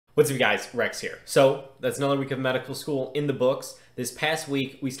What's up, guys? Rex here. So that's another week of medical school in the books. This past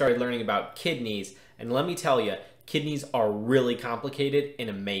week, we started learning about kidneys, and let me tell you, kidneys are really complicated and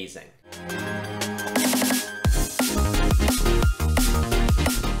amazing.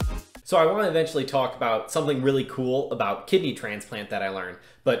 So I want to eventually talk about something really cool about kidney transplant that I learned.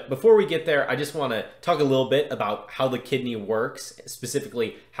 But before we get there, I just want to talk a little bit about how the kidney works,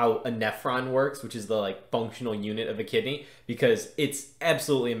 specifically how a nephron works, which is the functional unit of a kidney, because it's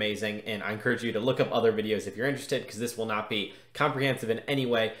absolutely amazing. And I encourage you to look up other videos if you're interested, because this will not be comprehensive in any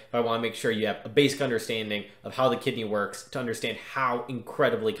way, but I want to make sure you have a basic understanding of how the kidney works to understand how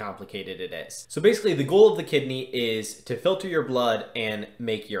incredibly complicated it is. So basically, the goal of the kidney is to filter your blood and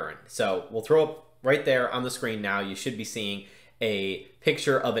make urine. So we'll throw up right there on the screen now. You should be seeing a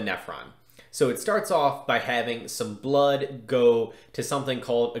picture of a nephron. So it starts off by having some blood go to something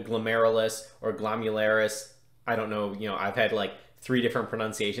called a glomerulus or glomularis. I don't know, I've had like 3 different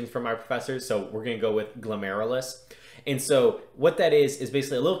pronunciations from my professors, so we're gonna go with glomerulus. And so what that is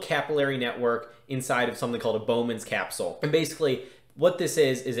basically a little capillary network inside of something called a Bowman's capsule. And basically what this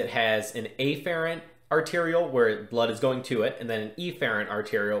is it has an afferent arteriole where blood is going to it, and then an efferent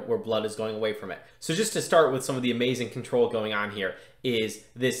arteriole where blood is going away from it. So just to start with some of the amazing control going on here is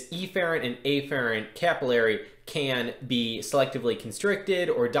this efferent and afferent capillary can be selectively constricted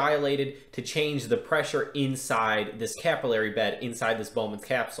or dilated to change the pressure inside this capillary bed inside this Bowman's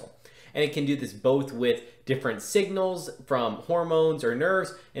capsule. And it can do this both with different signals from hormones or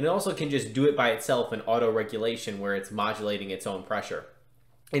nerves, and it also can just do it by itself in autoregulation where it's modulating its own pressure.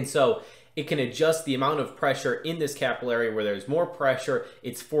 And so it can adjust the amount of pressure in this capillary. Where there's more pressure,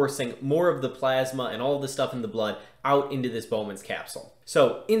 it's forcing more of the plasma and all the stuff in the blood out into this Bowman's capsule.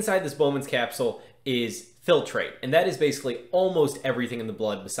 So inside this Bowman's capsule is filtrate, and that is basically almost everything in the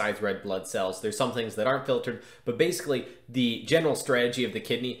blood besides red blood cells. There's some things that aren't filtered, but basically the general strategy of the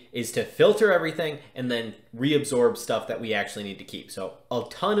kidney is to filter everything and then reabsorb stuff that we actually need to keep. So a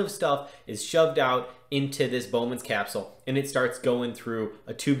ton of stuff is shoved out into this Bowman's capsule, and it starts going through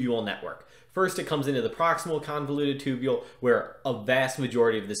a tubule network. First, it comes into the proximal convoluted tubule, where a vast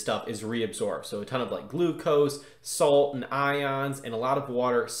majority of this stuff is reabsorbed. So a ton of glucose, salt, and ions, and a lot of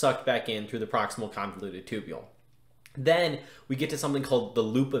water sucked back in through the proximal convoluted tubule. Then we get to something called the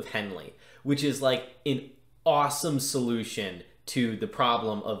loop of Henle, which is like an awesome solution to the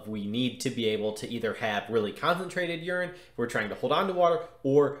problem of we need to be able to either have really concentrated urine if we're trying to hold on to water,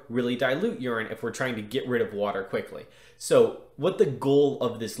 or really dilute urine if we're trying to get rid of water quickly. So what the goal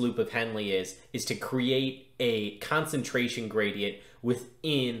of this loop of Henle is to create a concentration gradient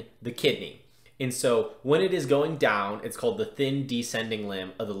within the kidney. And so when it is going down, it's called the thin descending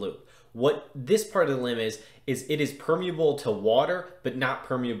limb of the loop. What this part of the limb is it is permeable to water, but not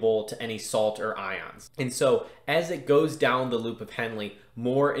permeable to any salt or ions. And so as it goes down the loop of Henle,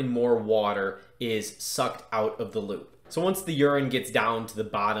 more and more water is sucked out of the loop. So once the urine gets down to the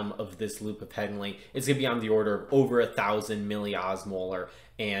bottom of this loop of Henle, it's gonna be on the order of over 1,000 milliosmolar,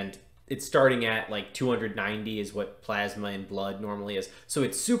 and it's starting at 290 is what plasma in blood normally is. So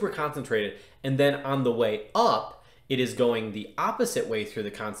it's super concentrated, and then on the way up, it is going the opposite way through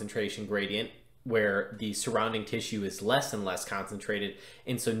the concentration gradient, where the surrounding tissue is less and less concentrated.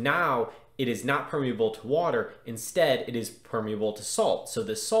 And so now it is not permeable to water. Instead, it is permeable to salt. So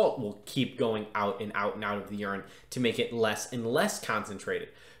the salt will keep going out and out and out of the urine to make it less and less concentrated.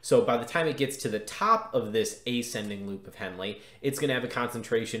 So by the time it gets to the top of this ascending loop of Henle, it's going to have a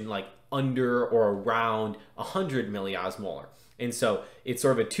concentration under or around 100 milliosmolar. And so it's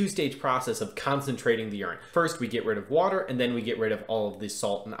sort of a 2-stage process of concentrating the urine. First, we get rid of water, and then we get rid of all of the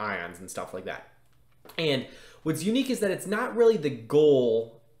salt and ions and stuff like that. And what's unique is that it's not really the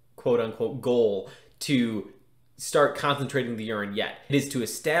goal, quote unquote goal, to start concentrating the urine yet. It is to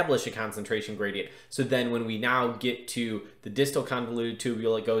establish a concentration gradient. So then when we now get to the distal convoluted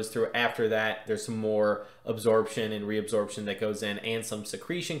tubule it goes through, after that there's some more absorption and reabsorption that goes in, and some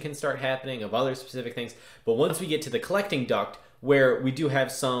secretion can start happening of other specific things. But once we get to the collecting duct, where we do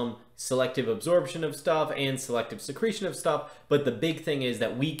have some selective absorption of stuff and selective secretion of stuff, but the big thing is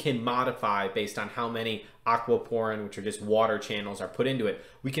that we can modify based on how many aquaporin, which are just water channels, are put into it.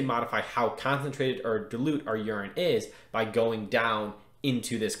 We can modify how concentrated or dilute our urine is by going down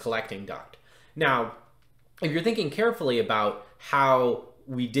into this collecting duct. Now, if you're thinking carefully about how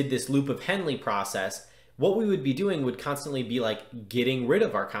we did this loop of Henle process, what we would be doing would constantly be getting rid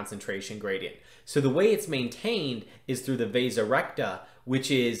of our concentration gradient. So the way it's maintained is through the vasa recta, which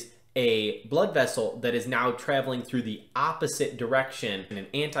is a blood vessel that is now traveling through the opposite direction in an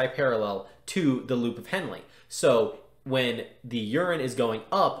anti-parallel to the loop of Henle. So when the urine is going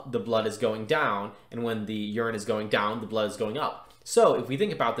up, the blood is going down, and when the urine is going down, the blood is going up. So if we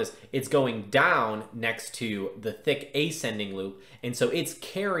think about this, it's going down next to the thick ascending loop, and so it's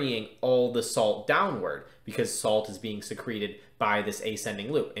carrying all the salt downward because salt is being secreted by this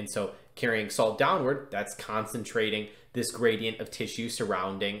ascending loop. And so carrying salt downward, that's concentrating this gradient of tissue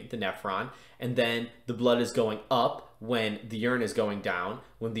surrounding the nephron. And then the blood is going up when the urine is going down.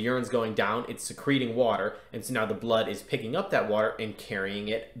 When the urine's going down, it's secreting water. And so now the blood is picking up that water and carrying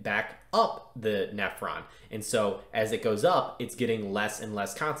it back up the nephron. And so as it goes up, it's getting less and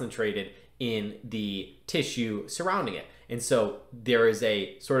less concentrated in the tissue surrounding it. And so there is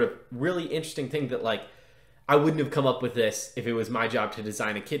a sort of really interesting thing that, like, I wouldn't have come up with this if it was my job to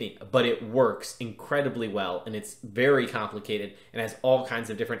design a kidney, but it works incredibly well, and it's very complicated and has all kinds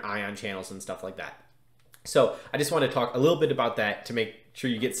of different ion channels and stuff like that. So I just want to talk a little bit about that to make sure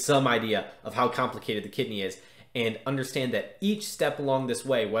you get some idea of how complicated the kidney is, and understand that each step along this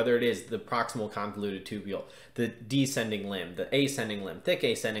way, whether it is the proximal convoluted tubule, the descending limb, the ascending limb, thick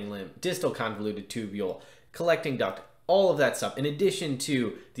ascending limb, distal convoluted tubule, collecting duct, all of that stuff, in addition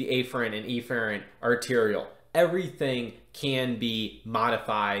to the afferent and efferent arteriole, everything can be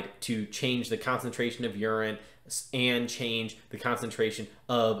modified to change the concentration of urine and change the concentration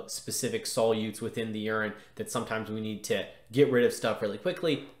of specific solutes within the urine that sometimes we need to get rid of stuff really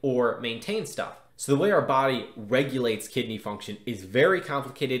quickly or maintain stuff. So the way our body regulates kidney function is very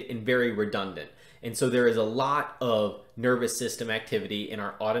complicated and very redundant. And so there is a lot of nervous system activity in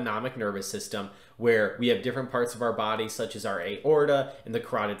our autonomic nervous system where we have different parts of our body, such as our aorta and the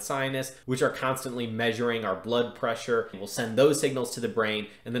carotid sinus, which are constantly measuring our blood pressure. We'll send those signals to the brain,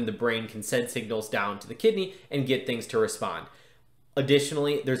 and then the brain can send signals down to the kidney and get things to respond.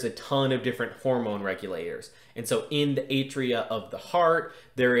 Additionally, there's a ton of different hormone regulators. And so in the atria of the heart,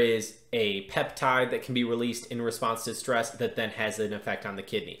 there is a peptide that can be released in response to stress that then has an effect on the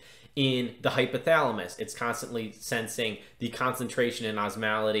kidney. In the hypothalamus, it's constantly sensing the concentration and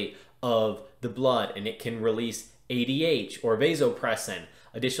osmolality of the blood, and it can release ADH or vasopressin.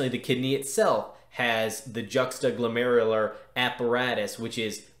 Additionally, the kidney itself has the juxtaglomerular apparatus, which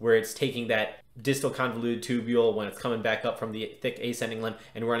is where it's taking that distal convoluted tubule when it's coming back up from the thick ascending limb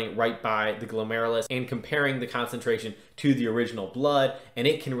and running right by the glomerulus and comparing the concentration to the original blood, and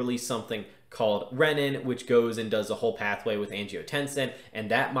it can release something called renin, which goes and does a whole pathway with angiotensin, and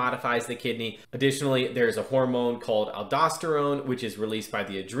that modifies the kidney. Additionally, there's a hormone called aldosterone, which is released by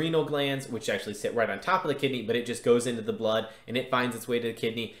the adrenal glands, which actually sit right on top of the kidney, but it just goes into the blood and it finds its way to the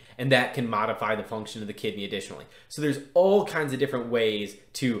kidney, and that can modify the function of the kidney additionally. So there's all kinds of different ways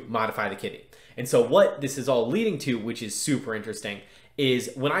to modify the kidney. And so what this is all leading to, which is super interesting,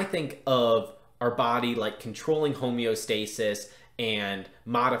 is when I think of our body like controlling homeostasis and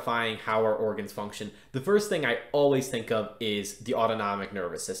modifying how our organs function, the first thing I always think of is the autonomic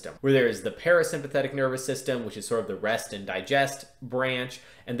nervous system, where there is the parasympathetic nervous system, which is sort of the rest and digest branch,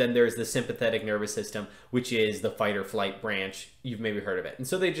 and then there's the sympathetic nervous system, which is the fight or flight branch. You've maybe heard of it. And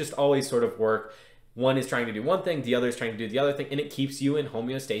so they just always sort of work. One is trying to do one thing, the other is trying to do the other thing, and it keeps you in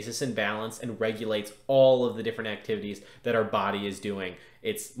homeostasis and balance and regulates all of the different activities that our body is doing.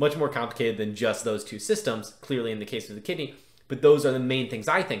 It's much more complicated than just those two systems, clearly in the case of the kidney, but those are the main things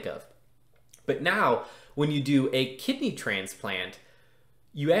I think of. But now, when you do a kidney transplant,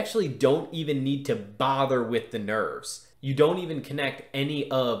 you actually don't even need to bother with the nerves. You don't even connect any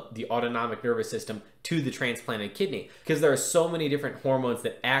of the autonomic nervous system to the transplanted kidney, because there are so many different hormones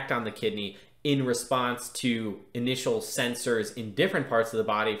that act on the kidney in response to initial sensors in different parts of the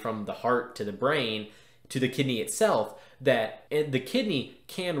body, from the heart to the brain to the kidney itself, that the kidney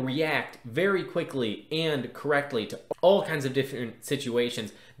can react very quickly and correctly to all kinds of different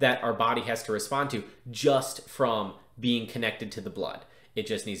situations that our body has to respond to just from being connected to the blood. It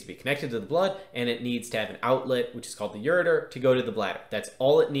just needs to be connected to the blood, and it needs to have an outlet, which is called the ureter, to go to the bladder. That's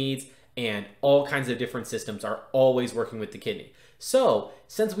all it needs, and all kinds of different systems are always working with the kidney. So,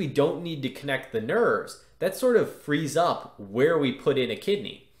 since we don't need to connect the nerves, that sort of frees up where we put in a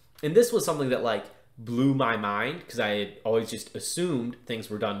kidney. And this was something that like blew my mind, because I had always just assumed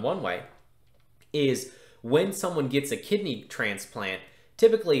things were done one way, is when someone gets a kidney transplant,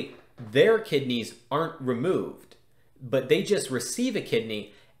 typically their kidneys aren't removed, but they just receive a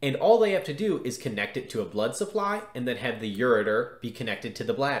kidney, and all they have to do is connect it to a blood supply and then have the ureter be connected to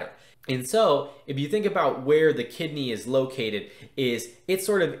the bladder. And so if you think about where the kidney is located, it's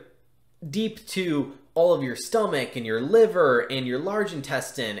sort of deep to all of your stomach and your liver and your large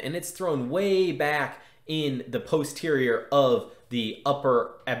intestine, and it's thrown way back in the posterior of the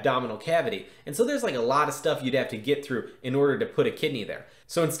upper abdominal cavity. And so there's like a lot of stuff you'd have to get through in order to put a kidney there.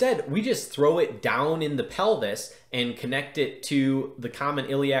 So instead, we just throw it down in the pelvis and connect it to the common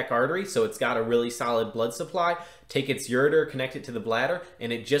iliac artery, so it's got a really solid blood supply, take its ureter, connect it to the bladder,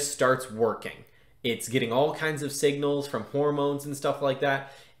 and it just starts working. It's getting all kinds of signals from hormones and stuff like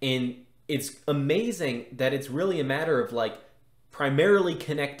that, and it's amazing that it's really a matter of like primarily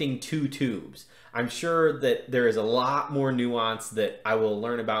connecting two tubes. I'm sure that there is a lot more nuance that I will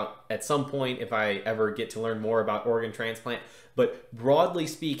learn about at some point if I ever get to learn more about organ transplant. But broadly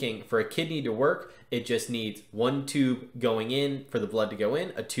speaking, for a kidney to work, it just needs one tube going in for the blood to go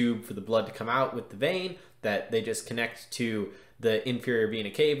in, a tube for the blood to come out with the vein that they just connect to the inferior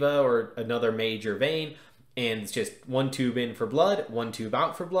vena cava or another major vein. And it's just one tube in for blood, one tube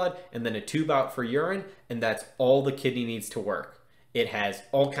out for blood, and then a tube out for urine. And that's all the kidney needs to work. It has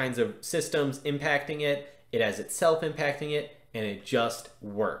all kinds of systems impacting it. It has itself impacting it, and it just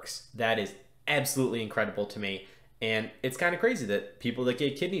works. That is absolutely incredible to me. And it's kind of crazy that people that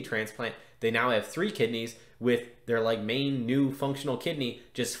get kidney transplant, they now have 3 kidneys with their like main new functional kidney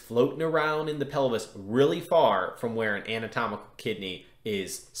just floating around in the pelvis really far from where an anatomical kidney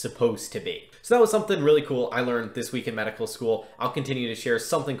is supposed to be. So that was something really cool I learned this week in medical school. I'll continue to share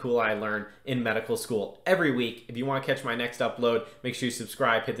something cool I learned in medical school every week. If you want to catch my next upload, make sure you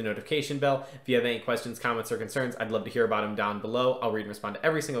subscribe, hit the notification bell. If you have any questions, comments, or concerns, I'd love to hear about them down below. I'll read and respond to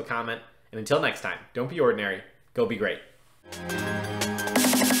every single comment. And until next time, don't be ordinary, go be great.